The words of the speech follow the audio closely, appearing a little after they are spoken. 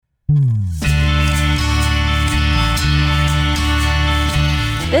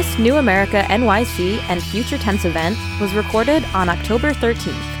This New America NYC and Future Tense event was recorded on October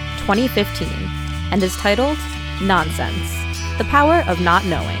 13th, 2015, and is titled Nonsense, The Power of Not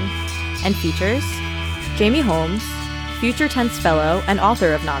Knowing, and features Jamie Holmes, Future Tense Fellow and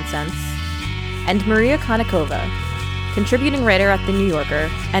author of Nonsense, and Maria Konnikova, contributing writer at The New Yorker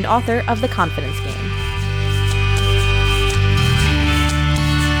and author of The Confidence Game.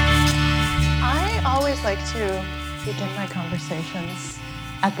 I always like to begin my conversations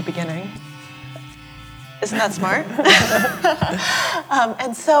at the beginning. Isn't that smart?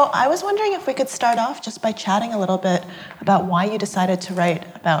 And so I was wondering if we could start off just by chatting a little bit about why you decided to write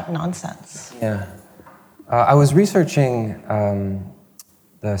about nonsense. Yeah. I was researching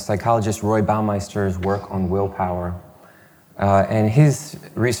the psychologist Roy Baumeister's work on willpower. And his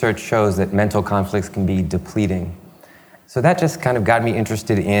research shows that mental conflicts can be depleting. So that just kind of got me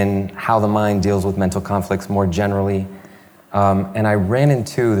interested in how the mind deals with mental conflicts more generally. And I ran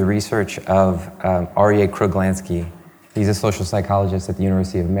into the research of R.E.A. Kruglansky. He's a social psychologist at the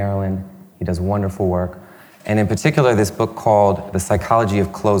University of Maryland. He does wonderful work. And in particular, this book called The Psychology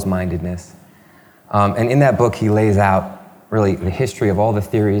of Closed-Mindedness. And in that book, he lays out really the history of all the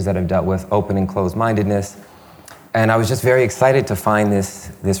theories that have dealt with open and closed-mindedness. And I was just very excited to find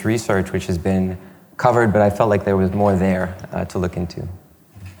this research, which has been covered, but I felt like there was more there to look into.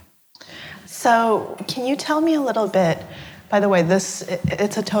 So can you tell me a little bit, by the way,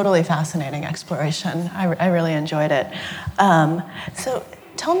 it's a totally fascinating exploration. I really enjoyed it. So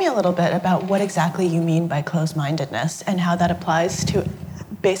tell me a little bit about what exactly you mean by closed-mindedness and how that applies to,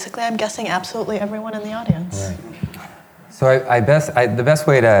 basically, I'm guessing, absolutely everyone in the audience. Right. So the best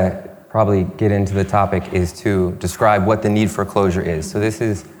way to probably get into the topic is to describe what the need for closure is. So this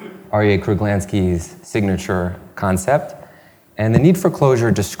is R.E.A. Kruglansky's signature concept. And the need for closure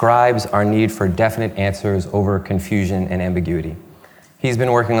describes our need for definite answers over confusion and ambiguity. He's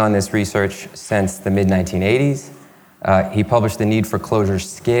been working on this research since the mid-1980s. He published the Need for Closure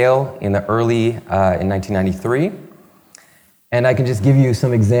Scale in 1993. And I can just give you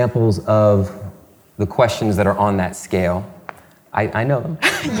some examples of the questions that are on that scale. I know them.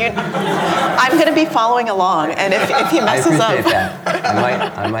 I'm going to be following along, and if he messes up... I appreciate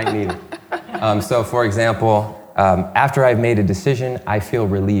that. I might need it. So, for example, after I've made a decision, I feel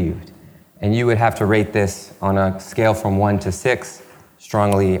relieved. And you would have to rate this on a scale from 1 to 6.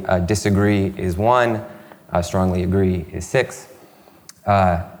 Strongly disagree is 1. Strongly agree is 6.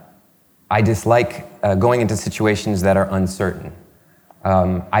 I dislike going into situations that are uncertain.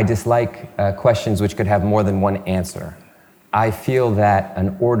 I dislike questions which could have more than one answer. I feel that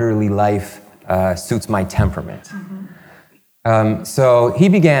an orderly life suits my temperament. Mm-hmm. So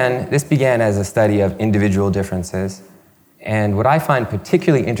this began as a study of individual differences. And what I find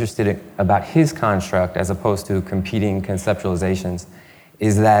particularly interesting about his construct, as opposed to competing conceptualizations,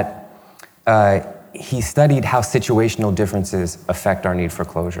 is that he studied how situational differences affect our need for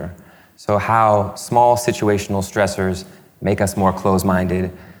closure. So how small situational stressors make us more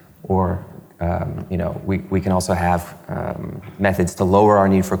closed-minded, or we can also have methods to lower our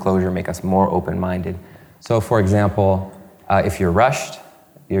need for closure, make us more open-minded. So, for example, if you're rushed,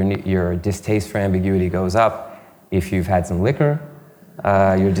 your distaste for ambiguity goes up. If you've had some liquor,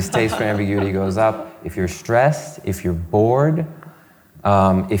 your distaste for ambiguity goes up. If you're stressed, if you're bored,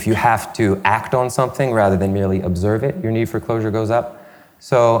 if you have to act on something rather than merely observe it, your need for closure goes up.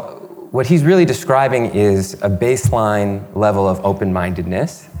 So what he's really describing is a baseline level of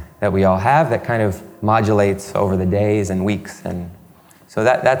open-mindedness that we all have that kind of modulates over the days and weeks. And so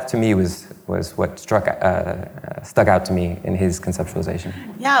that to me was what stuck out to me in his conceptualization.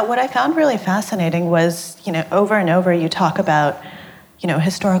 Yeah, what I found really fascinating was, over and over you talk about,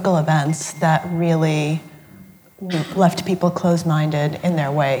 historical events that really left people closed-minded in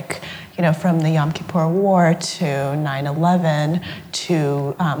their wake, from the Yom Kippur War to 9/11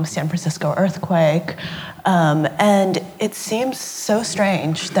 to San Francisco earthquake. And it seems so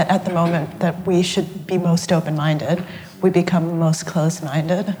strange that at the moment that we should be most open-minded, we become most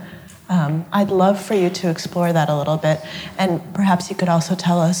closed-minded. I'd love for you to explore that a little bit, and perhaps you could also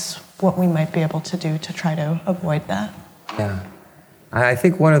tell us what we might be able to do to try to avoid that. Yeah. I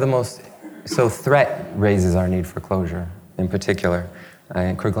think one of the threat raises our need for closure in particular.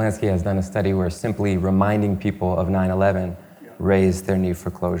 And Kruglansky has done a study where simply reminding people of 9/11 raised their need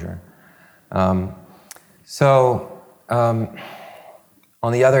for closure. On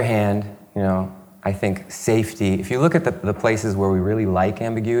the other hand, I think safety, if you look at the places where we really like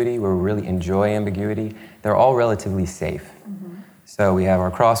ambiguity, where we really enjoy ambiguity, they're all relatively safe. Mm-hmm. So we have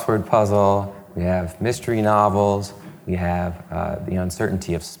our crossword puzzle, we have mystery novels, we have the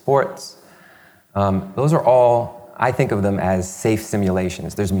uncertainty of sports. Those are all, I think of them as safe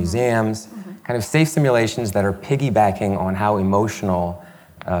simulations. There's museums, kind of safe simulations that are piggybacking on how emotional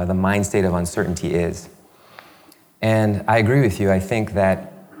the mind state of uncertainty is. And I agree with you. I think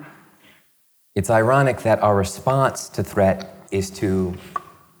that it's ironic that our response to threat is to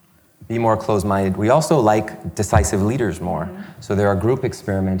be more closed-minded. We also like decisive leaders more. So there are group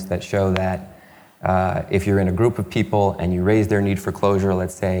experiments that show that if you're in a group of people and you raise their need for closure,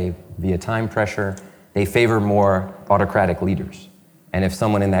 let's say via time pressure, they favor more autocratic leaders. And if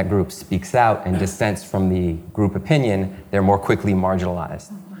someone in that group speaks out and dissents from the group opinion, they're more quickly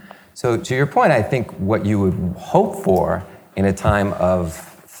marginalized. So to your point, I think what you would hope for in a time of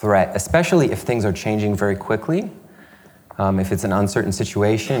threat, especially if things are changing very quickly, if it's an uncertain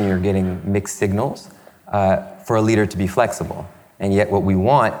situation, you're getting mixed signals, for a leader to be flexible. And yet what we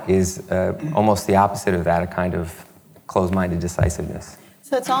want is almost the opposite of that, a kind of closed-minded decisiveness.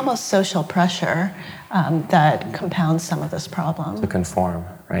 So it's almost social pressure that compounds some of this problem. To conform,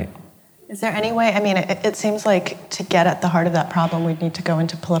 right? Is there any way, I mean, it seems like to get at the heart of that problem, we'd need to go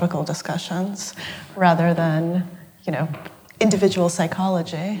into political discussions rather than, individual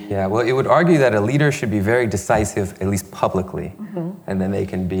psychology. Yeah, well, it would argue that a leader should be very decisive, at least publicly, and then they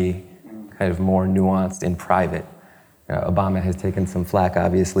can be kind of more nuanced in private. Obama has taken some flack,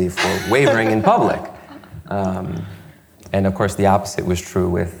 obviously, for wavering in public. And of course, the opposite was true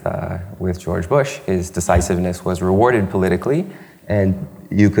with George Bush. His decisiveness was rewarded politically, and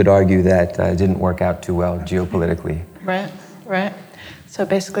you could argue that it didn't work out too well geopolitically. Right. So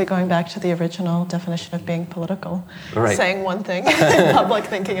basically going back to the original definition of being political, right. Saying one thing in public,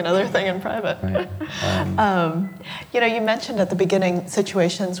 thinking another thing in private. Right. You mentioned at the beginning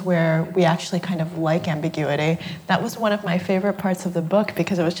situations where we actually kind of like ambiguity. That was one of my favorite parts of the book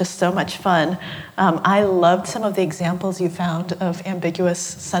because it was just so much fun. I loved some of the examples you found of ambiguous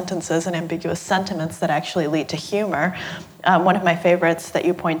sentences and ambiguous sentiments that actually lead to humor. One of my favorites that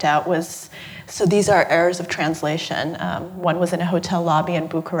you point out was, so these are errors of translation. One was in a hotel lobby in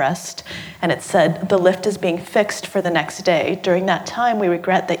Bucharest, and it said, "The lift is being fixed for the next day. During that time, we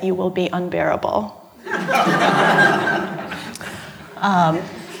regret that you will be unbearable."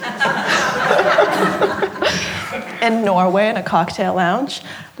 In Norway, in a cocktail lounge,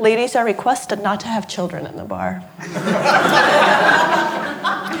 ladies are requested not to have children in the bar.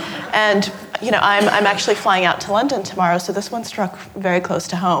 And I'm actually flying out to London tomorrow, so this one struck very close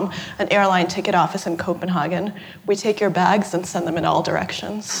to home. An airline ticket office in Copenhagen. We take your bags and send them in all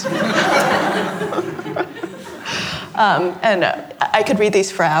directions. And I could read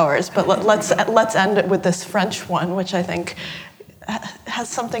these for hours, but let's end it with this French one, which I think has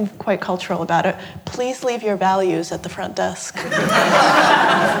something quite cultural about it. Please leave your values at the front desk.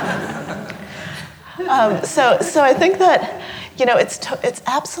 So I think that it's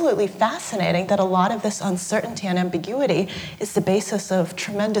absolutely fascinating that a lot of this uncertainty and ambiguity is the basis of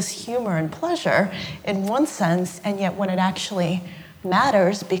tremendous humor and pleasure in one sense, and yet when it actually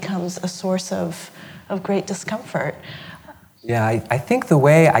matters becomes a source of great discomfort. Yeah, I think the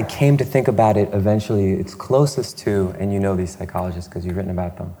way I came to think about it eventually, it's closest to, and you know these psychologists because you've written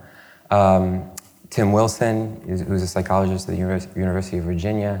about them, Tim Wilson, who's a psychologist at the University of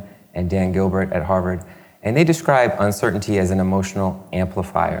Virginia, and Dan Gilbert at Harvard. And they describe uncertainty as an emotional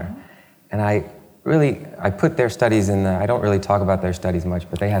amplifier. And I put their studies in I don't really talk about their studies much,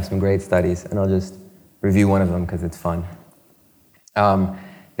 but they have some great studies, and I'll just review one of them because it's fun.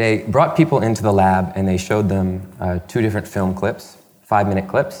 They brought people into the lab and they showed them 2 different film clips, 5-minute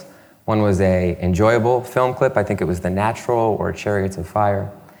clips. One was an enjoyable film clip, I think it was The Natural or Chariots of Fire.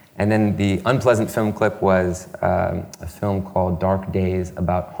 And then the unpleasant film clip was a film called Dark Days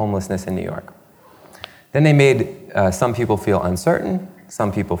about homelessness in New York. Then they made some people feel uncertain,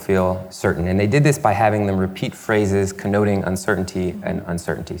 some people feel certain. And they did this by having them repeat phrases connoting uncertainty and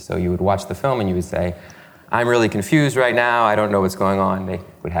uncertainty. So you would watch the film and you would say, "I'm really confused right now, I don't know what's going on." They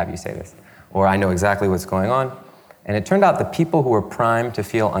would have you say this. Or, "I know exactly what's going on." And it turned out the people who were primed to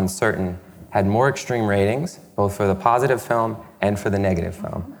feel uncertain had more extreme ratings, both for the positive film and for the negative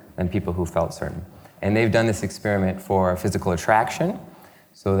film, than people who felt certain. And they've done this experiment for physical attraction.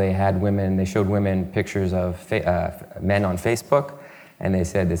 So they showed women pictures of men on Facebook, and they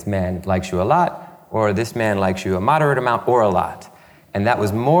said, "This man likes you a lot," or "This man likes you a moderate amount or a lot." And that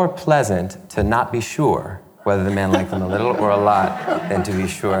was more pleasant to not be sure whether the man liked them a little or a lot than to be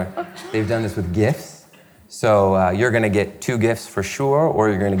sure. They've done this with gifts. So you're going to get 2 gifts for sure, or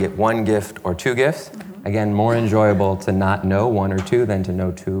you're going to get 1 gift or 2 gifts. Again, more enjoyable to not know 1 or 2 than to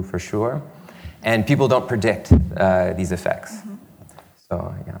know 2 for sure. And people don't predict these effects.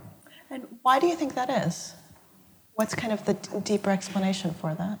 So, yeah. And why do you think that is? What's kind of the deeper explanation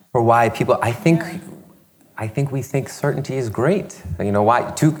for that? For why people, I think I think we think certainty is great. You know,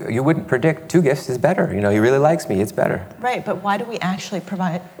 why you wouldn't predict 2 gifts is better. You know, he really likes me, it's better. Right, but why do we actually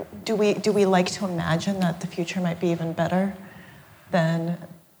provide, do we like to imagine that the future might be even better than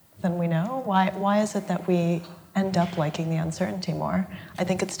we know? Why is it that we end up liking the uncertainty more? I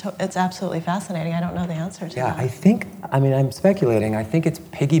think it's absolutely fascinating. I don't know the answer to that. Yeah, I'm speculating. I think it's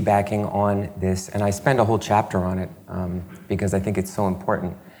piggybacking on this, and I spend a whole chapter on it because I think it's so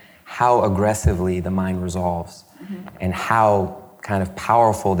important, how aggressively the mind resolves and how kind of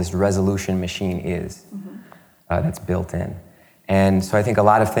powerful this resolution machine is that's built in. And so I think a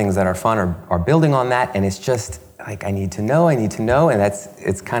lot of things that are fun are building on that, and it's just like, I need to know, and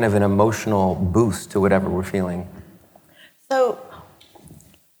it's kind of an emotional boost to whatever we're feeling. So,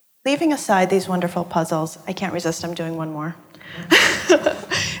 leaving aside these wonderful puzzles, I can't resist, I'm doing one more.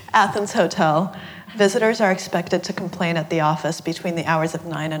 Athens Hotel. Visitors are expected to complain at the office between the hours of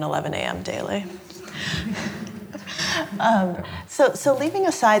 9 and 11 a.m. daily. So leaving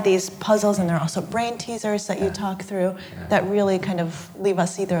aside these puzzles, and there are also brain teasers that you talk through that really kind of leave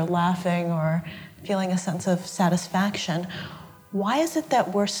us either laughing or feeling a sense of satisfaction, why is it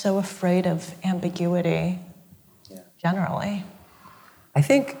that we're so afraid of ambiguity generally? I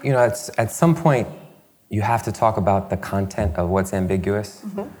think, you know, at some point you have to talk about the content of what's ambiguous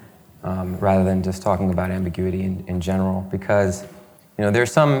rather than just talking about ambiguity in general, because, you know,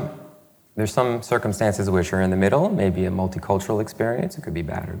 there's some circumstances which are in the middle, maybe a multicultural experience, it could be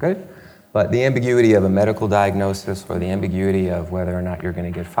bad or good, but the ambiguity of a medical diagnosis or the ambiguity of whether or not you're going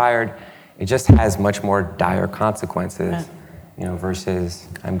to get fired, it just has much more dire consequences, you know, versus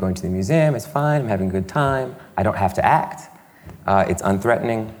I'm going to the museum, it's fine, I'm having a good time, I don't have to act, it's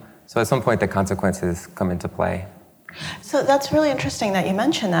unthreatening. So at some point the consequences come into play. So that's really interesting that you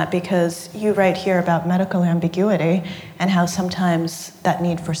mention that, because you write here about medical ambiguity and how sometimes that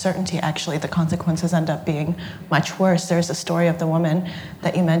need for certainty, actually the consequences end up being much worse. There's a story of the woman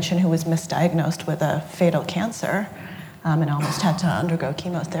that you mentioned who was misdiagnosed with a fatal cancer and almost had to undergo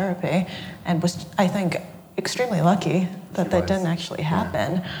chemotherapy, and was, I think, extremely lucky that didn't actually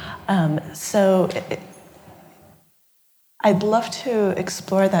happen. I'd love to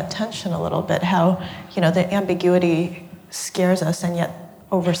explore that tension a little bit, how, you know, the ambiguity scares us, and yet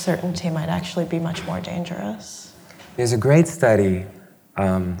over-certainty might actually be much more dangerous. There's a great study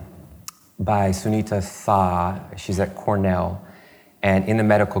by Sunita Shah, she's at Cornell, and in the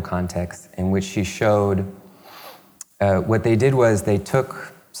medical context, in which she showed what they did was they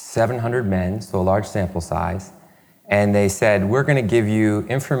took 700 men, so a large sample size, and they said, we're going to give you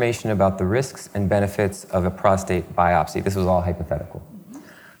information about the risks and benefits of a prostate biopsy. This was all hypothetical.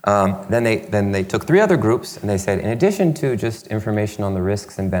 Then they took 3 other groups, and they said, in addition to just information on the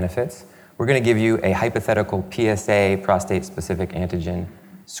risks and benefits, we're going to give you a hypothetical PSA, prostate-specific antigen,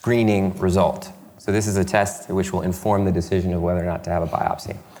 screening result. So this is a test which will inform the decision of whether or not to have a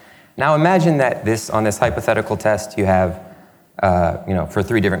biopsy. Now imagine that on this hypothetical test you have, for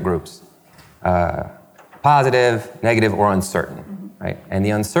 3 different groups. Positive, negative, or uncertain, right? And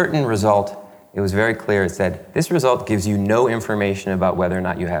the uncertain result, it was very clear. It said, this result gives you no information about whether or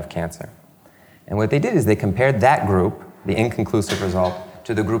not you have cancer. And what they did is they compared that group, the inconclusive result,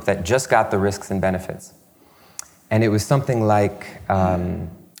 to the group that just got the risks and benefits. And it was something like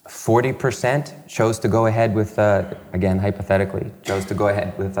 40% chose to go ahead with, again, hypothetically, chose to go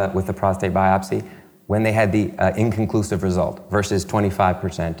ahead with the prostate biopsy when they had the inconclusive result versus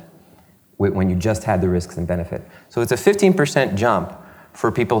 25% when you just had the risks and benefit. So it's a 15% jump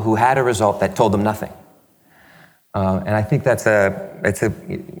for people who had a result that told them nothing. And I think it's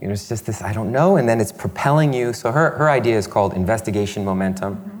just this, I don't know, and then it's propelling you. So her idea is called investigation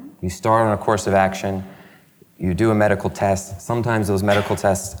momentum. You start on a course of action, you do a medical test. Sometimes those medical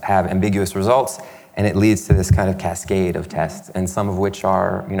tests have ambiguous results, and it leads to this kind of cascade of tests, and some of which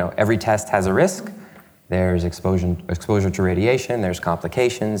are, every test has a risk. There's exposure to radiation, there's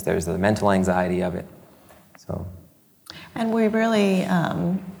complications, there's the mental anxiety of it. So. And we really,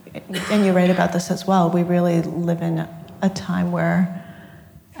 and you write about this as well, we really live in a time where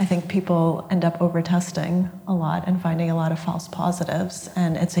I think people end up over-testing a lot and finding a lot of false positives,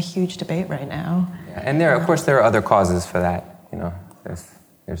 and it's a huge debate right now. Yeah, and of course, there are other causes for that.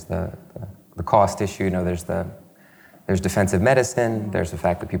 There's the cost issue. There's defensive medicine. There's the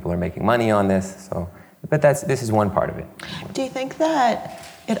fact that people are making money on this. But this is one part of it. Do you think that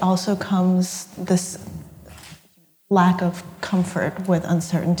it also comes this lack of comfort with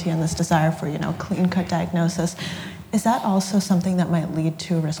uncertainty and this desire for, clean-cut diagnosis? Is that also something that might lead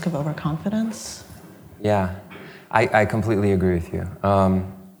to a risk of overconfidence? Yeah, I completely agree with you. And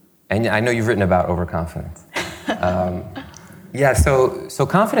I know you've written about overconfidence. So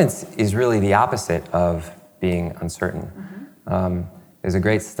confidence is really the opposite of being uncertain. There's a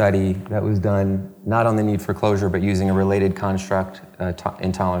great study that was done not on the need for closure, but using a related construct,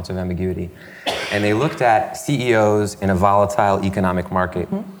 intolerance of ambiguity. And they looked at CEOs in a volatile economic market.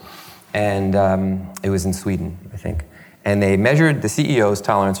 And it was in Sweden, I think. And they measured the CEO's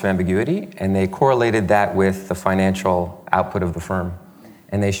tolerance for ambiguity, and they correlated that with the financial output of the firm.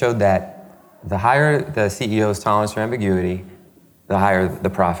 And they showed that the higher the CEO's tolerance for ambiguity, the higher the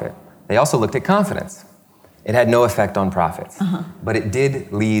profit. They also looked at confidence. It had no effect on profits, but it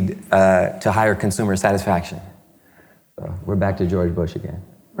did lead to higher consumer satisfaction. So we're back to George Bush again.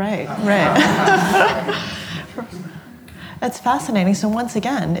 Right. That's fascinating. So once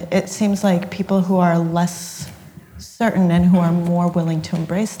again, it seems like people who are less certain and who are more willing to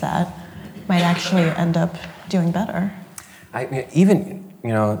embrace that might actually end up doing better.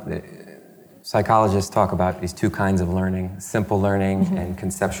 Psychologists talk about these two kinds of learning, simple learning and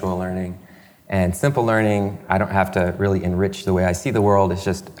conceptual learning. And simple learning, I don't have to really enrich the way I see the world. It's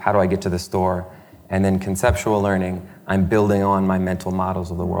just, how do I get to the store? And then conceptual learning, I'm building on my mental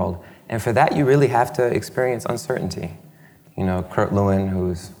models of the world. And for that, you really have to experience uncertainty. Kurt Lewin,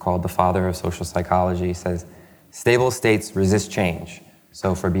 who's called the father of social psychology, says, stable states resist change.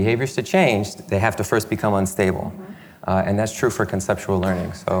 So for behaviors to change, they have to first become unstable. And that's true for conceptual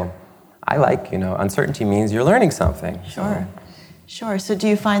learning. So I like, uncertainty means you're learning something. Sure. So do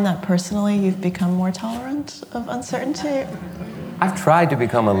you find that personally you've become more tolerant of uncertainty? I've tried to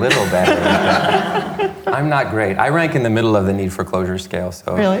become a little better. I'm not great. I rank in the middle of the need for closure scale.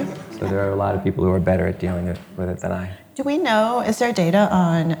 So, really? So there are a lot of people who are better at dealing with it than I. Do we know, is there data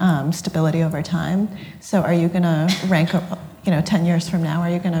on stability over time? So are you going to rank, 10 years from now, are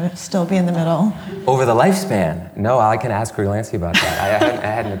you going to still be in the middle? Over the lifespan? No, I can ask Kruglanski about that. It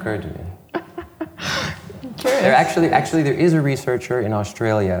hadn't occurred to me. There actually, there is a researcher in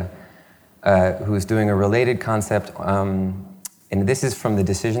Australia who's doing a related concept, and this is from the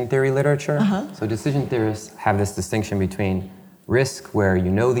decision theory literature. So decision theorists have this distinction between risk, where you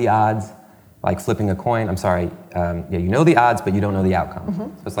know the odds, like flipping a coin. You know the odds, but you don't know the outcome.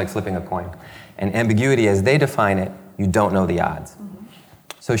 So it's like flipping a coin. And ambiguity, as they define it, you don't know the odds.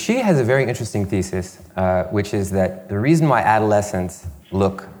 So she has a very interesting thesis, which is that the reason why adolescents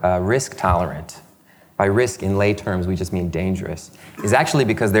look risk tolerant, by risk in lay terms we just mean dangerous, is actually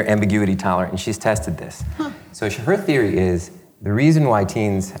because they're ambiguity tolerant, and she's tested this. So her theory is the reason why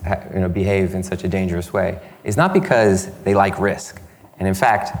teens behave in such a dangerous way is not because they like risk. And in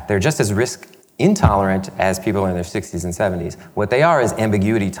fact, they're just as risk intolerant as people in their 60s and 70s. What they are is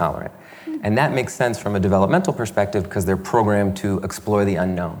ambiguity tolerant. And that makes sense from a developmental perspective because they're programmed to explore the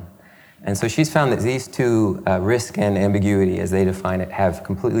unknown. And so she's found that these two, risk and ambiguity, as they define it, have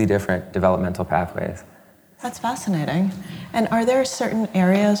completely different developmental pathways. That's fascinating. And are there certain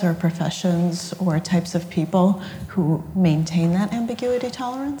areas or professions or types of people who maintain that ambiguity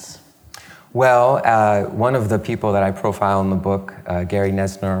tolerance? Well, one of the people that I profile in the book, Gary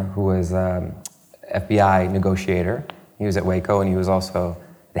Nesner, who was FBI negotiator, he was at Waco, and he was also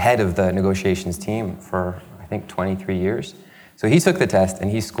the head of the negotiations team for, I think, 23 years. So he took the test, and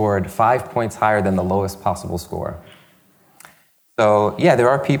he scored 5 points higher than the lowest possible score. So yeah, there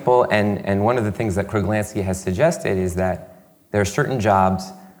are people, and one of the things that Kruglanski has suggested is that there are certain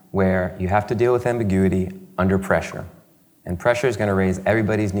jobs where you have to deal with ambiguity under pressure. And pressure is going to raise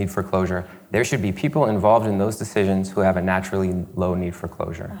everybody's need for closure. There should be people involved in those decisions who have a naturally low need for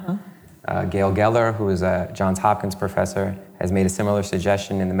closure. Gail Geller, who is a Johns Hopkins professor, has made a similar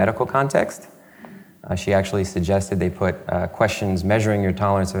suggestion in the medical context. She actually suggested they put questions measuring your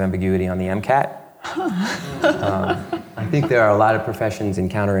tolerance of ambiguity on the MCAT. I think there are a lot of professions in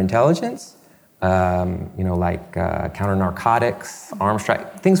counterintelligence, like counter-narcotics, arms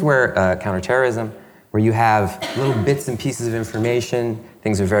strike, things where counterterrorism, where you have little bits and pieces of information,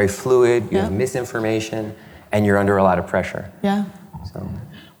 things are very fluid, you have misinformation, and you're under a lot of pressure. Yeah. So.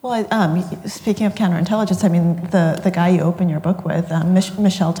 Well, speaking of counterintelligence, I mean, the guy you open your book with,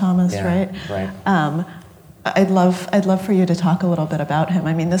 Michel Thomas, right? Right. I'd love for you to talk a little bit about him.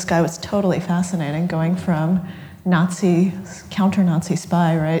 I mean, this guy was totally fascinating, going from counter-Nazi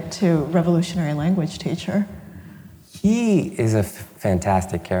spy, right, to revolutionary language teacher. He is a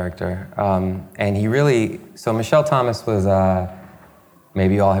fantastic character, and he really. So Michel Thomas was.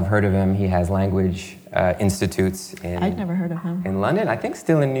 Maybe you all have heard of him. He has language institutes in. I'd never heard of him. In London, I think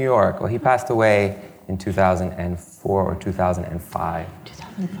still in New York. Well, he passed away in 2004 or 2005.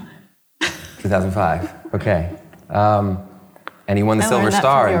 2005. 2005. Okay. And he won the Silver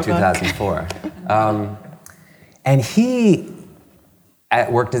Star in 2004. And he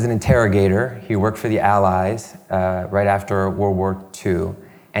worked as an interrogator. He worked for the Allies right after World War II.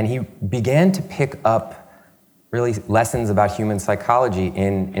 And he began to pick up really lessons about human psychology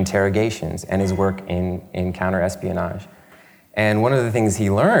in interrogations and his work in counterespionage. And one of the things he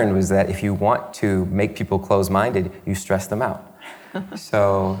learned was that if you want to make people close-minded, you stress them out.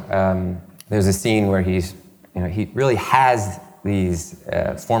 So there's a scene where he really has these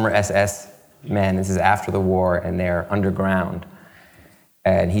former SS men. This is after the war, and they're underground.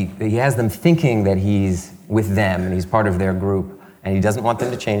 And he has them thinking that he's with them and he's part of their group, and he doesn't want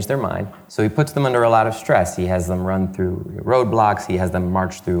them to change their mind. So he puts them under a lot of stress. He has them run through roadblocks. He has them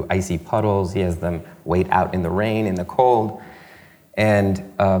march through icy puddles. He has them wait out in the rain, in the cold. And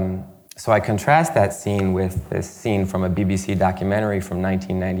so I contrast that scene with this scene from a BBC documentary from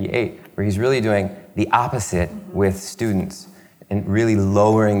 1998, where he's really doing the opposite with students and really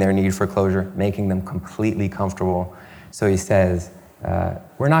lowering their need for closure, making them completely comfortable. So he says,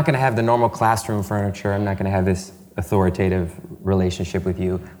 we're not going to have the normal classroom furniture. I'm not going to have this authoritative relationship with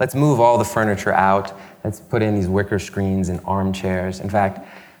you. Let's move all the furniture out. Let's put in these wicker screens and armchairs. In fact,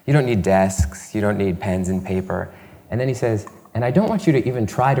 you don't need desks. You don't need pens and paper. And then he says, and I don't want you to even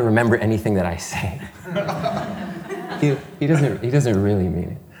try to remember anything that I say. He doesn't really mean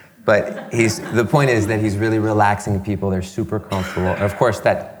it. But the point is that he's really relaxing people. They're super comfortable. And of course,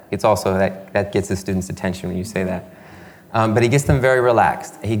 that gets the students' attention when you say that. But he gets them very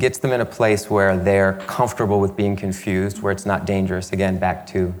relaxed. He gets them in a place where they're comfortable with being confused, where it's not dangerous. Again, back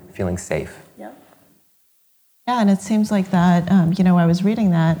to feeling safe. Yep. Yeah, and it seems like that, I was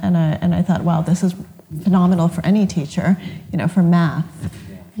reading that and I thought, wow, this is phenomenal for any teacher, for math,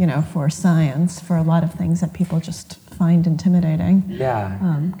 for science, for a lot of things that people just find intimidating.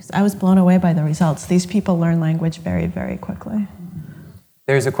 Yeah. Because I was blown away by the results. These people learn language very, very quickly.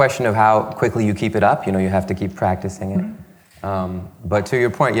 There's a question of how quickly you keep it up. You have to keep practicing it. But to your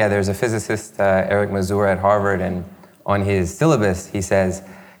point, there's a physicist, Eric Mazur at Harvard, and on his syllabus, he says,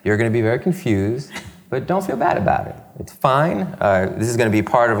 you're going to be very confused, but don't feel bad about it. It's fine. This is going to be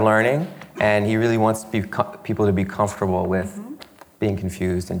part of learning, and he really wants people to be comfortable with being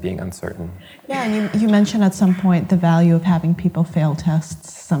confused and being uncertain. Yeah, and you mentioned at some point the value of having people fail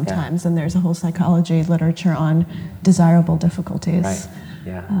tests sometimes, and there's a whole psychology literature on desirable difficulties. Right.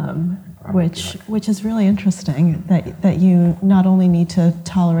 Yeah. Which is really interesting, that you not only need to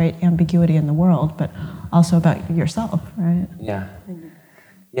tolerate ambiguity in the world, but also about yourself, right? Yeah.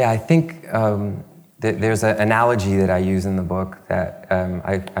 Yeah, I think there's an analogy that I use in the book that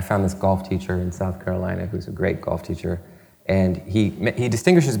I found this golf teacher in South Carolina who's a great golf teacher, and he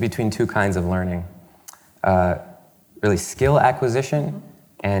distinguishes between two kinds of learning, really skill acquisition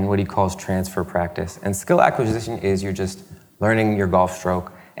and what he calls transfer practice. And skill acquisition is you're just learning your golf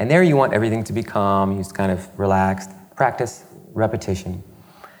stroke. And there you want everything to be calm, you're just kind of relaxed. Practice, repetition.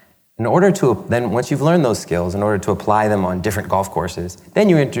 Then once you've learned those skills, in order to apply them on different golf courses, then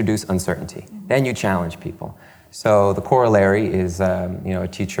you introduce uncertainty. Then you challenge people. So the corollary is, a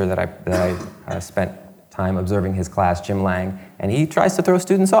teacher that I spent time observing his class, Jim Lang, and he tries to throw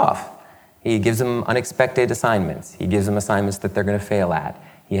students off. He gives them unexpected assignments. He gives them assignments that they're going to fail at.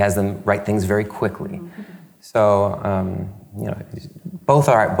 He has them write things very quickly. So, both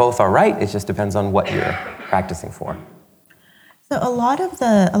are right. It just depends on what you're practicing for. So a lot of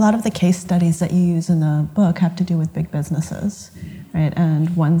the case studies that you use in the book have to do with big businesses, right?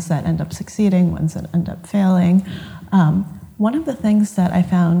 And ones that end up succeeding, ones that end up failing. One of the things that I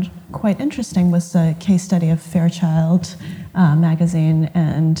found quite interesting was the case study of Fairchild magazine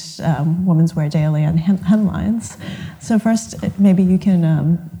and Women's Wear Daily and hemlines. So first, maybe you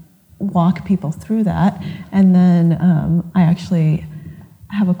can walk people through that, and then I actually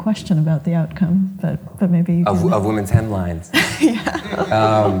have a question about the outcome, but maybe you can... Of women's hemlines.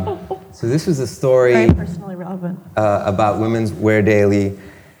 Yeah. So this was a story... Very personally relevant. About Women's Wear Daily,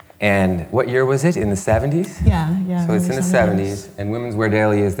 and what year was it? In the 70s? Yeah. So it's in the 70s, and Women's Wear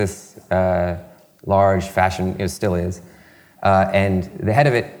Daily is this large fashion, it still is, and the head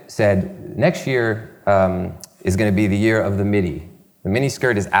of it said, next year is going to be the year of the midi. The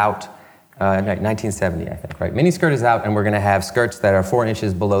miniskirt is out, 1970, I think, right? Miniskirt is out, and we're going to have skirts that are 4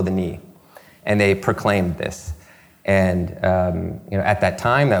 inches below the knee. And they proclaimed this. And, at that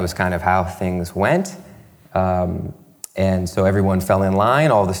time, that was kind of how things went. And so everyone fell in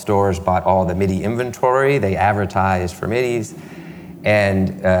line. All the stores bought all the midi inventory. They advertised for midis.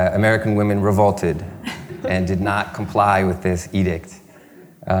 And American women revolted and did not comply with this edict.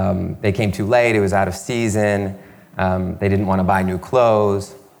 They came too late. It was out of season. They didn't want to buy new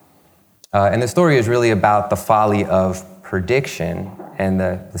clothes. And the story is really about the folly of prediction. And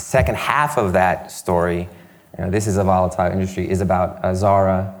the second half of that story, this is a volatile industry, is about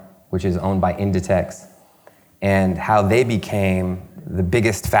Zara, which is owned by Inditex, and how they became the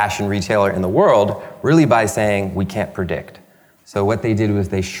biggest fashion retailer in the world, really by saying we can't predict. So what they did was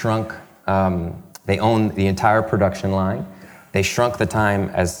they shrunk, they owned the entire production line. They shrunk the time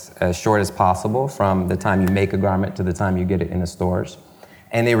as short as possible from the time you make a garment to the time you get it in the stores.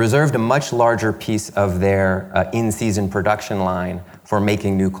 And they reserved a much larger piece of their in-season production line for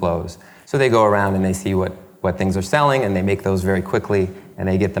making new clothes. So they go around and they see what things are selling, and they make those very quickly, and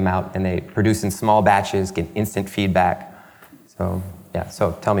they get them out, and they produce in small batches, get instant feedback. So, yeah,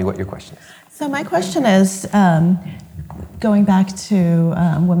 so tell me what your question is. So my question is, going back to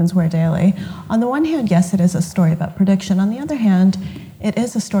Women's Wear Daily, on the one hand, yes, it is a story about prediction. On the other hand, it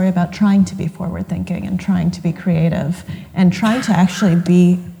is a story about trying to be forward-thinking and trying to be creative and trying to actually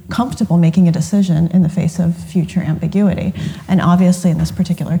be comfortable making a decision in the face of future ambiguity. And obviously, in this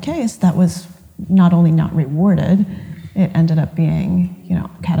particular case, that was not only not rewarded, it ended up being,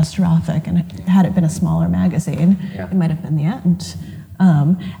 catastrophic. And had it been a smaller magazine, It might have been the end.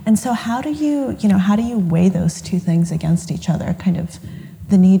 And so, how do you weigh those two things against each other? Kind of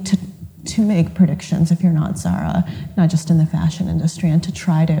the need to make predictions if you're not Zara, not just in the fashion industry, and to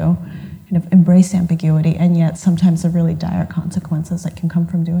try to kind of embrace ambiguity, and yet sometimes the really dire consequences that can come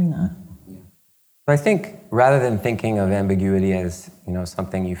from doing that. I think rather than thinking of ambiguity as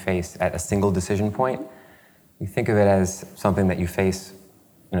something you face at a single decision point, you think of it as something that you face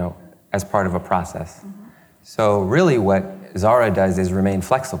as part of a process. Mm-hmm. So really what Zara does is remain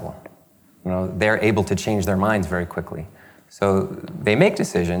flexible. They're able to change their minds very quickly. So they make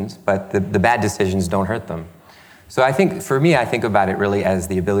decisions, but the bad decisions don't hurt them. So I think, for me, I think about it really as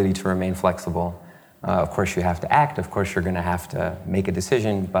the ability to remain flexible. Of course, you have to act. Of course, you're going to have to make a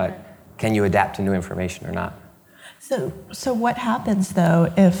decision, but can you adapt to new information or not? So what happens,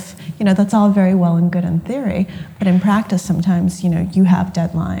 though, if, that's all very well and good in theory, but in practice sometimes, you have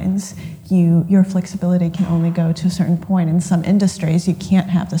deadlines, your flexibility can only go to a certain point. In some industries, you can't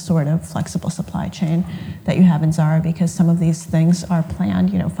have the sort of flexible supply chain that you have in Zara because some of these things are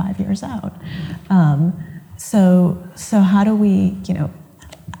planned, 5 years out. So how do we,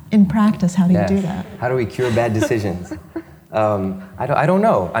 in practice, how do you do that? How do we cure bad decisions? I don't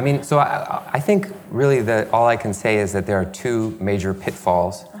know. I mean, so I think really that all I can say is that there are two major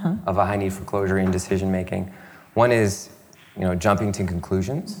pitfalls of a high need for closure in decision making. One is, jumping to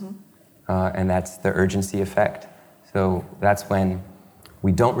conclusions, and that's the urgency effect. So that's when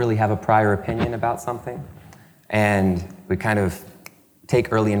we don't really have a prior opinion about something, and we kind of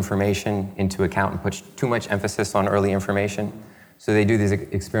take early information into account and put too much emphasis on early information. So they do these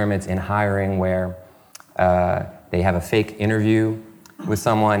experiments in hiring where they have a fake interview with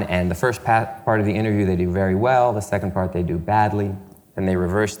someone, and the first part of the interview they do very well, the second part they do badly, and they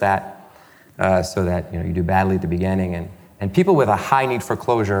reverse that so that you do badly at the beginning. And people with a high need for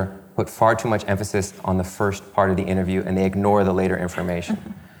closure put far too much emphasis on the first part of the interview, and they ignore the later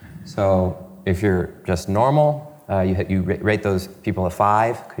information. So if you're just normal, you rate those people a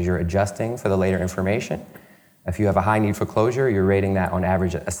 5 because you're adjusting for the later information. If you have a high need for closure, you're rating that on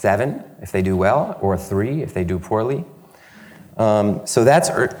average a 7 if they do well, or a 3 if they do poorly. So that's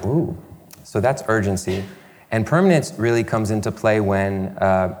urgency. And permanence really comes into play when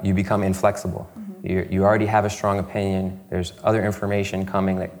you become inflexible. You already have a strong opinion. There's other information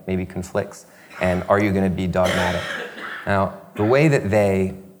coming that maybe conflicts. And are you going to be dogmatic? Now, the way that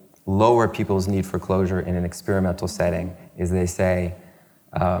they lower people's need for closure in an experimental setting is they say,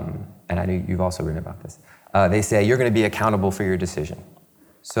 and I know you've also written about this, they say you're going to be accountable for your decision.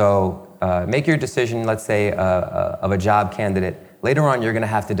 So make your decision, let's say, of a job candidate. Later on, you're going to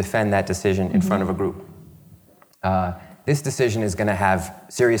have to defend that decision in front of a group. This decision is going to have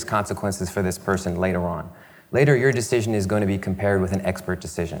serious consequences for this person later on. Later, your decision is going to be compared with an expert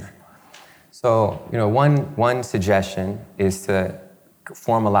decision. So, one suggestion is to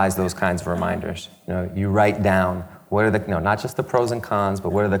formalize those kinds of reminders. You write down what are not just the pros and cons,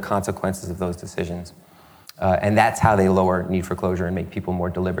 but what are the consequences of those decisions. And that's how they lower need for closure and make people more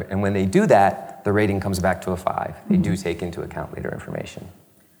deliberate. And when they do that, the rating comes back to a 5. They do take into account later information.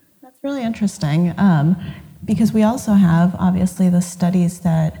 That's really interesting, because we also have, obviously, the studies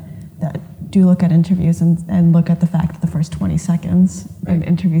that do look at interviews and look at the fact that the first 20 seconds in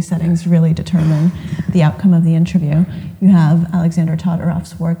interview settings really determine the outcome of the interview. You have Alexander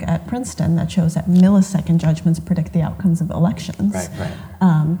Todorow's work at Princeton that shows that millisecond judgments predict the outcomes of elections.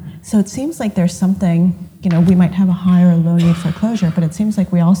 Right. So it seems like there's something, we might have a high or low need for closure, but it seems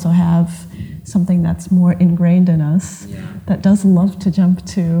like we also have something that's more ingrained in us that does love to jump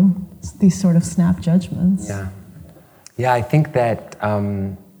to these sort of snap judgments. Yeah, I think that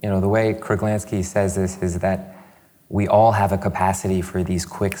the way Kruglansky says this is that we all have a capacity for these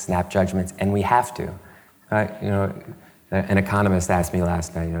quick snap judgments, and we have to. An economist asked me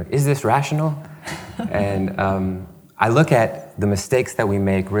last night, is this rational? And I look at the mistakes that we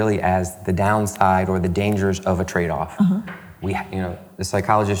make really as the downside or the dangers of a trade-off. The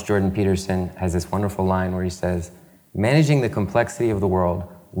psychologist Jordan Peterson has this wonderful line where he says, managing the complexity of the world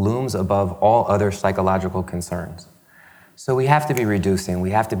looms above all other psychological concerns. So we have to be reducing,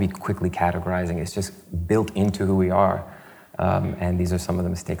 we have to be quickly categorizing. It's just built into who we are. And these are some of the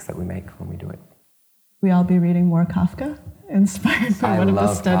mistakes that we make when we do it. We all be reading more Kafka, inspired by one of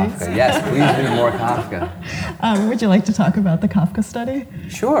the studies. Kafka. Yes, please read more Kafka. Would you like to talk about the Kafka study?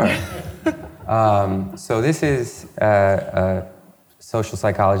 Sure. So this is a social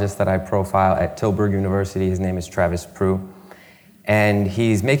psychologist that I profile at Tilburg University. His name is Travis Prue. And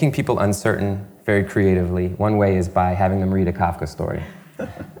he's making people uncertain very creatively. One way is by having them read a Kafka story.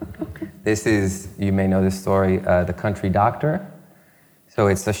 This is, you may know this story, The Country Doctor. So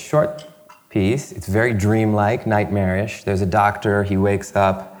it's a short piece. It's very dreamlike, nightmarish. There's a doctor, he wakes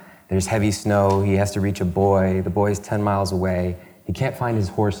up, there's heavy snow, he has to reach a boy. The boy's 10 miles away. He can't find his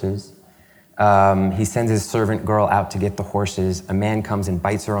horses. He sends his servant girl out to get the horses. A man comes and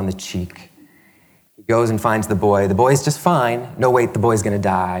bites her on the cheek. He goes and finds the boy. The boy's just fine. No, wait, the boy's gonna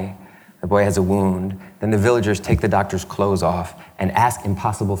die. The boy has a wound. Then the villagers take the doctor's clothes off and ask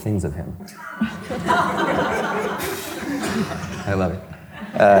impossible things of him. I love it.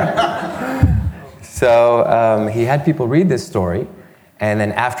 So he had people read this story, and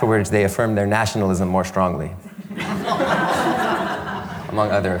then afterwards they affirmed their nationalism more strongly,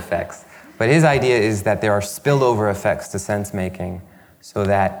 among other effects. But his idea is that there are spillover effects to sense-making, so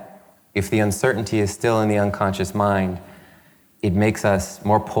that if the uncertainty is still in the unconscious mind, it makes us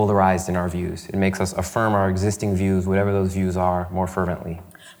more polarized in our views. It makes us affirm our existing views, whatever those views are, more fervently.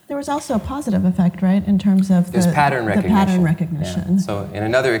 There was also a positive effect, right, in terms of There's pattern recognition. The pattern recognition. Yeah. So in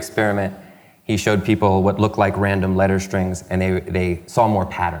another experiment, he showed people what looked like random letter strings, and they saw more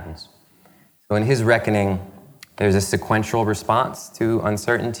patterns. So in his reckoning, there's a sequential response to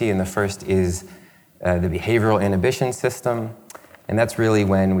uncertainty, and the first is the behavioral inhibition system, and that's really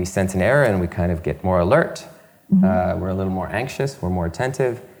when we sense an error and we kind of get more alert. We're a little more anxious, we're more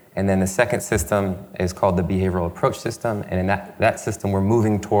attentive. And then the second system is called the behavioral approach system. And in that system, we're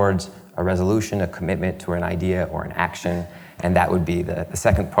moving towards a resolution, a commitment to an idea or an action. And that would be the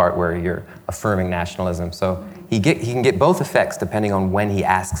second part where you're affirming nationalism. So he can get both effects depending on when he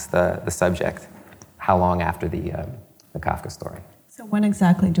asks the subject, how long after the Kafka story. So when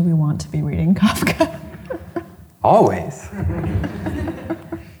exactly do we want to be reading Kafka? Always.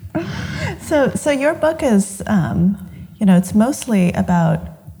 So your book is, it's mostly about,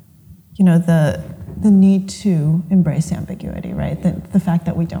 the need to embrace ambiguity, right? The fact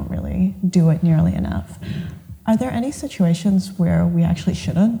that we don't really do it nearly enough. Are there any situations where we actually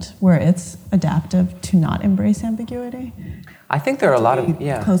shouldn't, where it's adaptive to not embrace ambiguity? I think there are a lot of,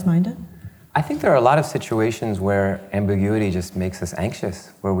 closed-minded? I think there are a lot of situations where ambiguity just makes us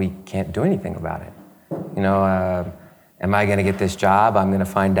anxious, where we can't do anything about it. Am I going to get this job? I'm going to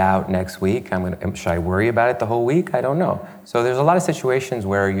find out next week. Should I worry about it the whole week? I don't know. So there's a lot of situations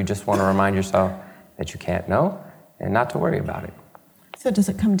where you just want to remind yourself that you can't know and not to worry about it. So does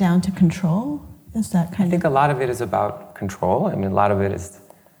it come down to control? Is that I think a lot of it is about control. I mean, a lot of it is,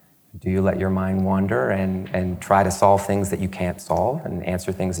 do you let your mind wander and try to solve things that you can't solve and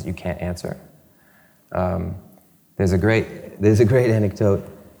answer things that you can't answer? There's a great anecdote,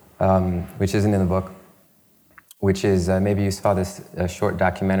 which isn't in the book, which is, maybe you saw this short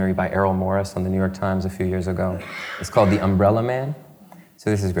documentary by Errol Morris on the New York Times a few years ago. It's called The Umbrella Man. So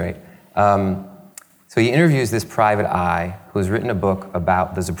this is great. So he interviews this private eye who's written a book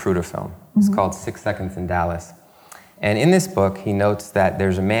about the Zapruder film. It's called 6 Seconds in Dallas. And in this book, he notes that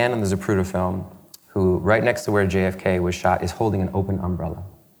there's a man in the Zapruder film who, right next to where JFK was shot, is holding an open umbrella.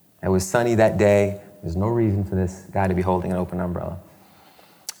 It was sunny that day. There's no reason for this guy to be holding an open umbrella.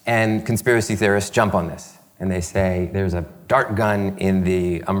 And conspiracy theorists jump on this. And they say there's a dart gun in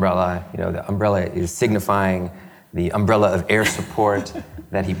the umbrella. The umbrella is signifying the umbrella of air support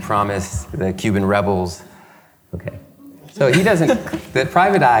that he promised the Cuban rebels. Okay. So he doesn't, the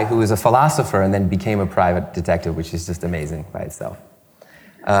private eye, who is a philosopher and then became a private detective, which is just amazing by itself,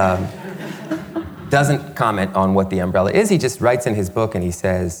 doesn't comment on what the umbrella is. He just writes in his book and he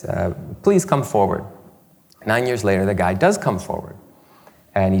says, please come forward. 9 years later, the guy does come forward.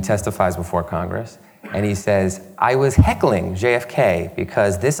 And he testifies before Congress. And he says, I was heckling JFK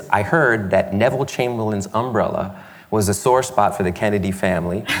because I heard that Neville Chamberlain's umbrella was a sore spot for the Kennedy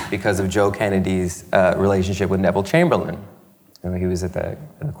family because of Joe Kennedy's relationship with Neville Chamberlain. He was at the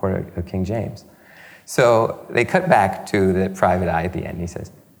court of King James. So they cut back to the private eye at the end. He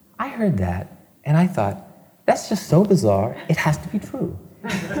says, I heard that, and I thought, That's just so bizarre, it has to be true.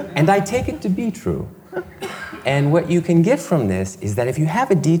 And I take it to be true. And what you can get from this is that if you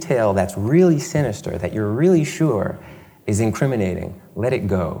have a detail that's really sinister, that you're really sure is incriminating, let it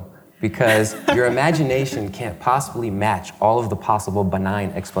go. Because your imagination can't possibly match all of the possible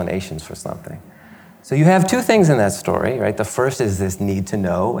benign explanations for something. So you have two things in that story, right? The first is this need to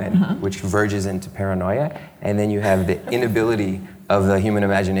know, and which verges into paranoia, and then you have the inability of the human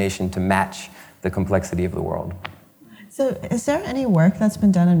imagination to match the complexity of the world. So is there any work that's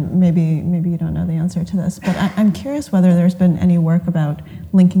been done, and maybe you don't know the answer to this, but I'm curious whether there's been any work about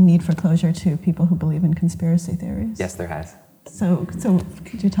linking need for closure to people who believe in conspiracy theories? Yes, there has. So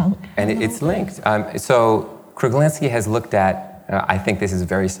could you tell? And it's linked. So Kruglansky has looked at, I think this is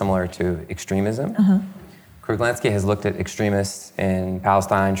very similar to extremism. Kruglansky has looked at extremists in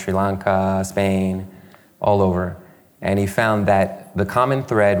Palestine, Sri Lanka, Spain, all over. And he found that the common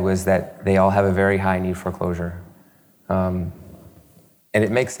thread was that they all have a very high need for closure. And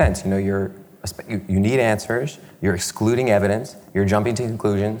it makes sense. You need answers, you're excluding evidence, you're jumping to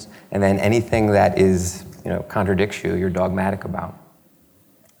conclusions, and then anything that is, contradicts you, you're dogmatic about.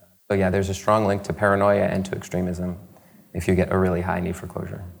 So yeah, there's a strong link to paranoia and to extremism if you get a really high need for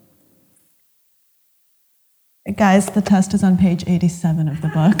closure. Guys, the test is on page 87 of the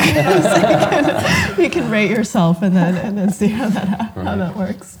book. So you can rate yourself and then see how that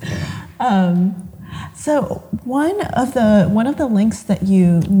works. So one of the links that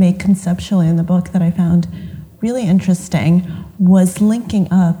you make conceptually in the book that I found really interesting was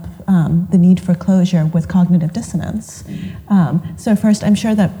linking up the need for closure with cognitive dissonance. So first, I'm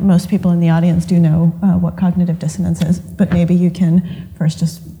sure that most people in the audience do know what cognitive dissonance is, but maybe you can first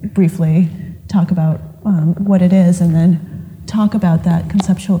just briefly talk about what it is and then talk about that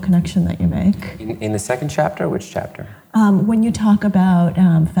conceptual connection that you make. In the second chapter, which chapter? When you talk about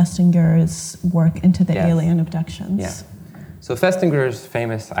Festinger's work into the alien abductions. Yeah. So Festinger's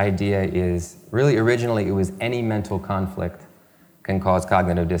famous idea is, really originally it was any mental conflict can cause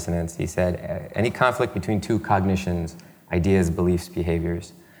cognitive dissonance. He said any conflict between two cognitions, ideas, beliefs,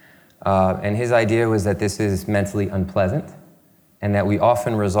 behaviors. And his idea was that this is mentally unpleasant and that we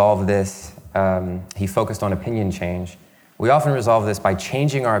often resolve this, he focused on opinion change. We often resolve this by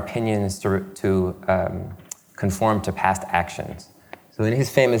changing our opinions to conform to past actions. So in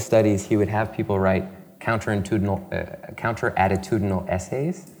his famous studies, he would have people write counter-attitudinal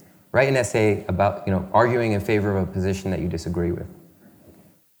essays. Write an essay about, arguing in favor of a position that you disagree with.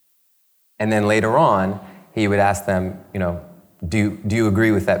 And then later on, he would ask them, do you agree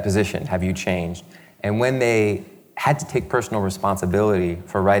with that position? Have you changed? And when they had to take personal responsibility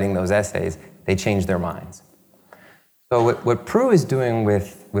for writing those essays, they changed their minds. So what Prue is doing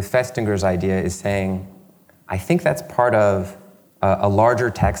with Festinger's idea is saying, I think that's part of a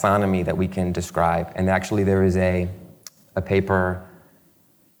larger taxonomy that we can describe. And actually there is a paper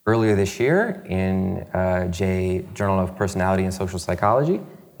earlier this year in Journal of Personality and Social Psychology,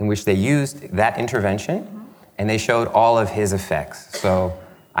 in which they used that intervention and they showed all of his effects. So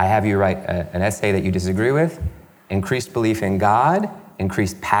I have you write an essay that you disagree with, increased belief in God,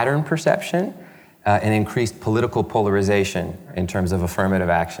 increased pattern perception, and increased political polarization in terms of affirmative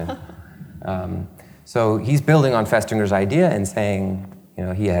action. So he's building on Festinger's idea and saying,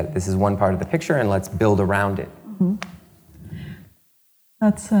 this is one part of the picture and let's build around it.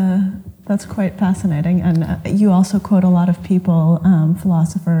 That's quite fascinating. And you also quote a lot of people,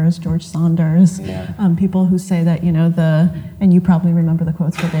 philosophers, George Saunders, people who say that, and you probably remember the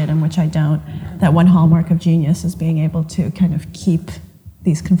quotes verbatim, which I don't, that one hallmark of genius is being able to kind of keep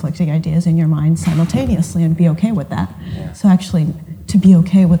these conflicting ideas in your mind simultaneously and be okay with that. Yeah. So actually, to be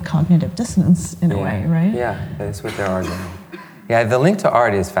okay with cognitive dissonance in a way, right? Yeah, that's what they're arguing. Yeah, the link to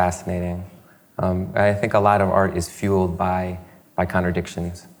art is fascinating. I think a lot of art is fueled by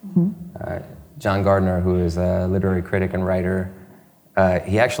contradictions. John Gardner, who is a literary critic and writer,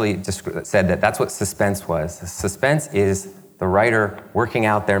 he actually just said that that's what suspense was. Suspense is the writer working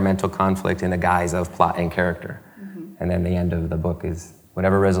out their mental conflict in the guise of plot and character. And then the end of the book is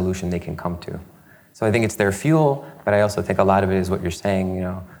whatever resolution they can come to. So I think it's their fuel, but I also think a lot of it is what you're saying,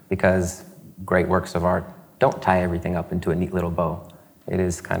 because great works of art don't tie everything up into a neat little bow. It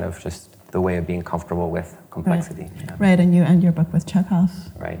is kind of just the way of being comfortable with complexity. Right, right, and you end your book with Chekhov.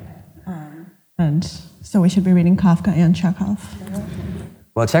 Right. And so we should be reading Kafka and Chekhov.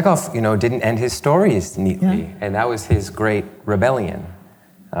 Well, Chekhov, didn't end his stories neatly, and that was his great rebellion,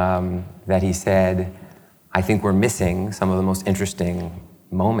 that he said, I think we're missing some of the most interesting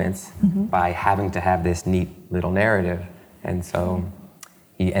moments by having to have this neat little narrative. And so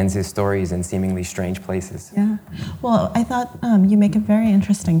he ends his stories in seemingly strange places. Yeah. Well, I thought you make a very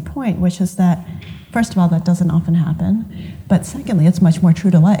interesting point, which is that, first of all, that doesn't often happen. But secondly, it's much more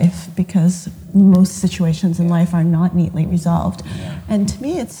true to life because most situations in life are not neatly resolved. And to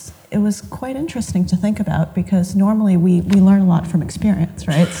me, it was quite interesting to think about because normally we learn a lot from experience,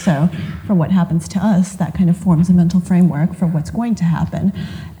 right? So from what happens to us, that kind of forms a mental framework for what's going to happen.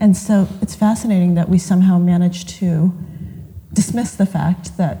 And so it's fascinating that we somehow managed to dismiss the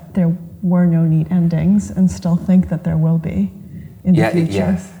fact that there were no neat endings and still think that there will be in the future.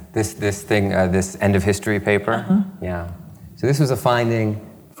 Yes. This end of history paper. Uh-huh. Yeah. So this was a finding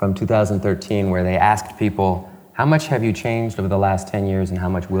from 2013 where they asked people, how much have you changed over the last 10 years and how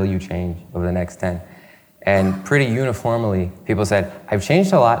much will you change over the next 10? And pretty uniformly, people said, I've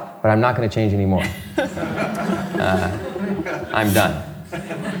changed a lot, but I'm not going to change anymore. I'm done.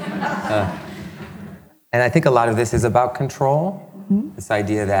 And I think a lot of this is about control. Mm-hmm. This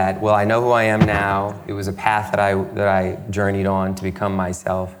idea that, well, I know who I am now. It was a path that I journeyed on to become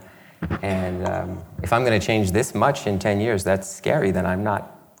myself. And if I'm going to change this much in 10 years, that's scary. Then I'm not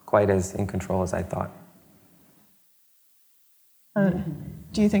quite as in control as I thought.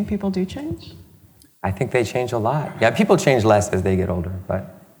 Do you think people do change? I think they change a lot. Yeah, people change less as they get older, but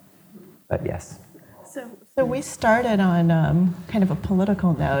yes. So we started on kind of a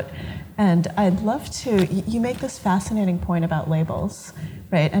political note, and I'd love to, you make this fascinating point about labels,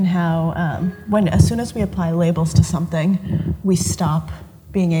 right? And how as soon as we apply labels to something, we stop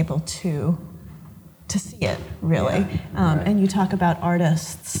being able to see it, really. Right. And you talk about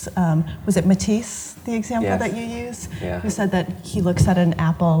artists. Was it Matisse, the example that you use? Yeah. Who said that he looks at an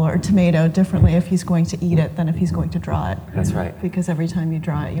apple or a tomato differently if he's going to eat it than if he's going to draw it. That's right. Because every time you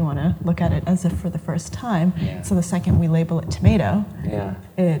draw it, you want to look at it as if for the first time. Yeah. So the second we label it tomato,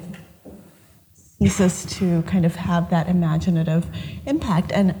 it ceases to kind of have that imaginative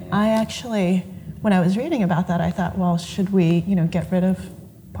impact. And I actually, when I was reading about that, I thought, well, should we, get rid of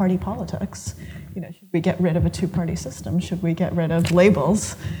party politics? Should we get rid of a two-party system? Should we get rid of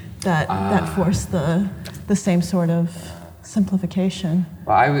labels that force the same sort of simplification?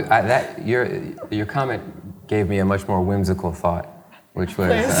 Well, your comment gave me a much more whimsical thought, which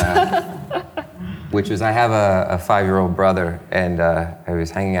was I have a 5-year-old brother, and I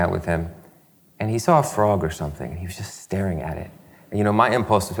was hanging out with him, and he saw a frog or something, and he was just staring at it. And my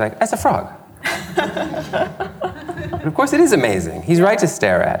impulse was like, that's a frog. But of course, it is amazing. He's right to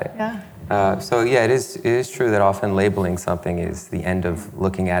stare at it. Yeah. It is true that often labeling something is the end of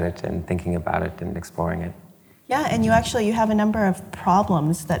looking at it and thinking about it and exploring it. Yeah, and you have a number of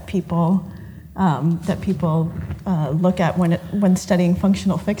problems that people look at when studying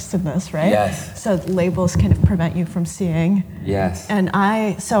functional fixedness, right? Yes. So labels kind of prevent you from seeing. Yes. And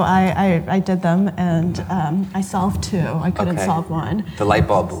I did them, and I solved 2. I couldn't solve 1. The light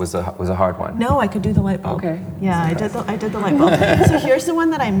bulb was a hard one. No, I could do the light bulb. Okay. Yeah, I did the light bulb. So here's the one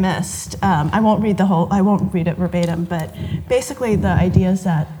that I missed. I won't read it verbatim, but basically the idea is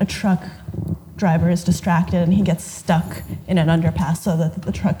that a truck driver is distracted and he gets stuck in an underpass so that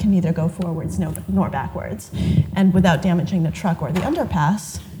the truck can neither go forwards nor backwards. And without damaging the truck or the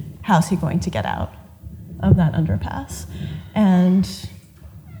underpass, how's he going to get out of that underpass? And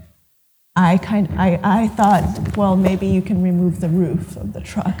I thought, well, maybe you can remove the roof of the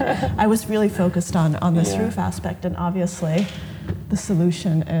truck. I was really focused on this roof aspect, and obviously the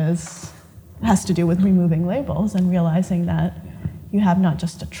solution has to do with removing labels and realizing that you have not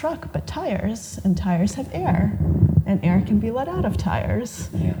just a truck, but tires, and tires have air, and air can be let out of tires.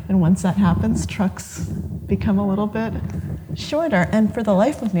 Yeah. And once that happens, trucks become a little bit shorter. And for the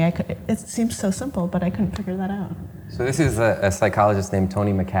life of me, it seems so simple, but I couldn't figure that out. So this is a psychologist named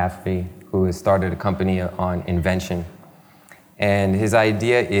Tony McCaffrey who has started a company on invention. And his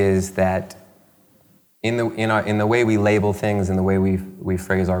idea is that in the way we label things, in the way we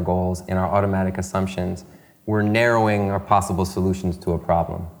phrase our goals, in our automatic assumptions, we're narrowing our possible solutions to a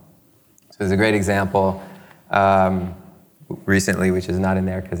problem. So there's a great example recently, which is not in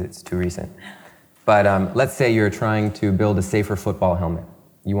there because it's too recent. But let's say you're trying to build a safer football helmet.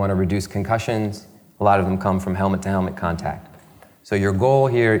 You want to reduce concussions. A lot of them come from helmet-to-helmet contact. So your goal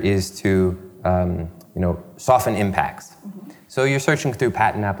here is to soften impacts. Mm-hmm. So you're searching through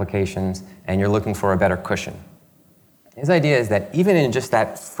patent applications and you're looking for a better cushion. His idea is that even in just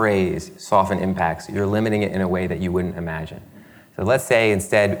that phrase, soften impacts, you're limiting it in a way that you wouldn't imagine. So let's say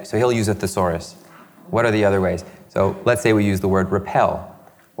instead, so he'll use a thesaurus. What are the other ways? So let's say we use the word repel.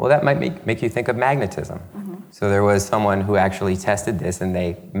 Well, that might make you think of magnetism. Mm-hmm. So there was someone who actually tested this, and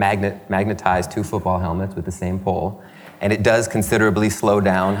they magnetized 2 football helmets with the same pole, and it does considerably slow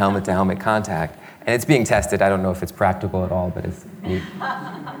down helmet-to-helmet contact. And it's being tested. I don't know if it's practical at all, but it's neat.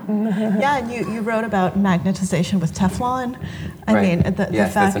 Yeah, and you wrote about magnetization with Teflon. I Right. mean, the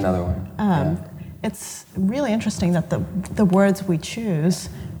Yes, fact, that's another one. it's really interesting that the words we choose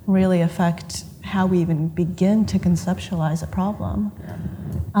really affect how we even begin to conceptualize a problem.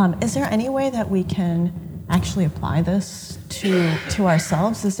 Is there any way that we can actually apply this to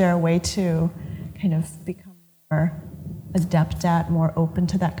ourselves? Is there a way to kind of become more adept at, more open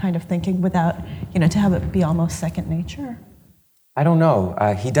to that kind of thinking without, to have it be almost second nature? I don't know.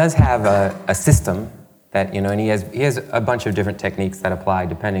 He does have a system that, and he has a bunch of different techniques that apply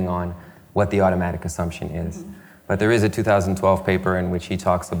depending on what the automatic assumption is. Mm-hmm. But there is a 2012 paper in which he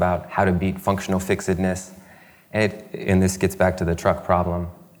talks about how to beat functional fixedness. And this gets back to the truck problem.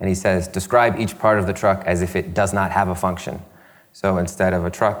 And he says, describe each part of the truck as if it does not have a function. So instead of a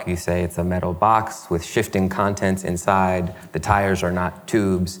truck, you say it's a metal box with shifting contents inside. The tires are not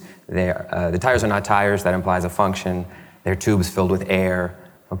tubes. The tires are not tires. That implies a function. They're tubes filled with air.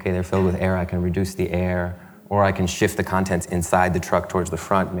 Okay, they're filled with air. I can reduce the air. Or I can shift the contents inside the truck towards the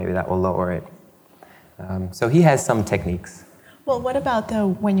front. Maybe that will lower it. So he has some techniques. Well, what about though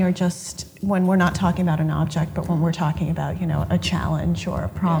when we're not talking about an object, but when we're talking about, a challenge or a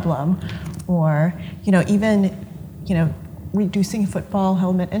problem, or, even, reducing football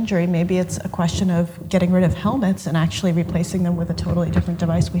helmet injury, maybe it's a question of getting rid of helmets and actually replacing them with a totally different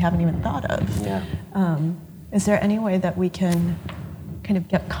device we haven't even thought of. Yeah. Is there any way that we can kind of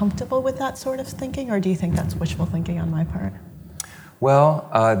get comfortable with that sort of thinking, or do you think that's wishful thinking on my part? Well,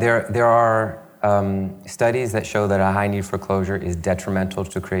 there are studies that show that a high need for closure is detrimental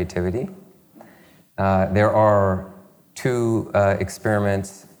to creativity. There are two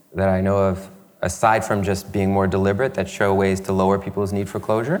experiments that I know of, aside from just being more deliberate, that show ways to lower people's need for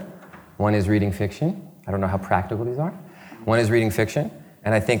closure. One is reading fiction. I don't know how practical these are. One is reading fiction.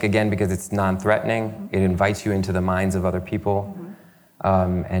 And I think, again, because it's non-threatening, it invites you into the minds of other people,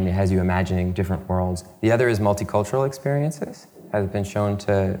 and it has you imagining different worlds. The other is multicultural experiences. Has been shown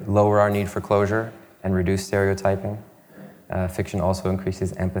to lower our need for closure and reduce stereotyping. Fiction also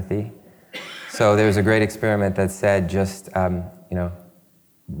increases empathy. So there's a great experiment that said just,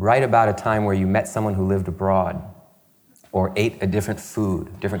 write about a time where you met someone who lived abroad, or ate a different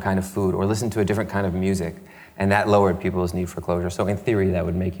kind of food, or listened to a different kind of music, and that lowered people's need for closure. So in theory, that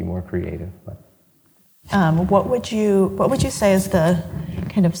would make you more creative. But. What would you say is the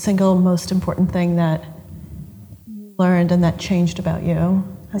kind of single most important thing that you learned and that changed about you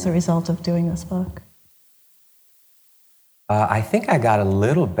as a result of doing this book? I think I got a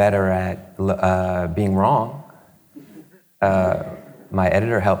little better at being wrong. My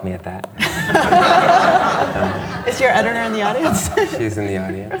editor helped me at that. Is your editor in the audience? She's in the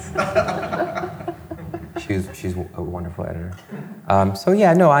audience. She's a wonderful editor.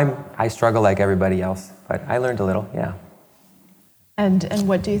 I struggle like everybody else, but I learned a little, yeah. And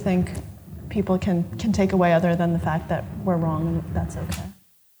what do you think people can take away other than the fact that we're wrong and that's okay?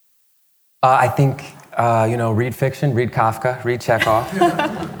 I think, read fiction, read Kafka, read Chekhov,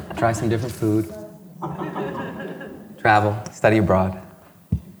 try some different food, travel, study abroad.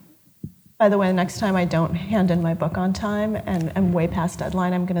 By the way, next time I don't hand in my book on time and I'm way past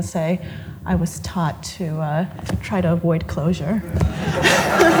deadline, I'm going to say I was taught to try to avoid closure.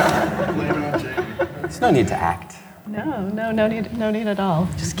 There's no need to act. No need at all.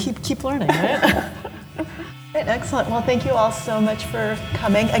 Just keep learning, right? Right, excellent. Well, thank you all so much for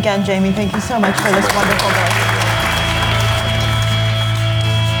coming. Again, Jamie, thank you so much for this wonderful book.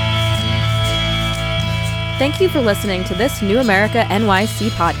 Thank you for listening to this New America NYC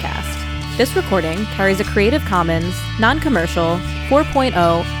podcast. This recording carries a Creative Commons, non-commercial,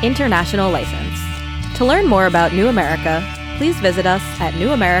 4.0 international license. To learn more about New America, please visit us at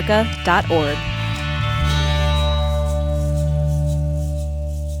newamerica.org.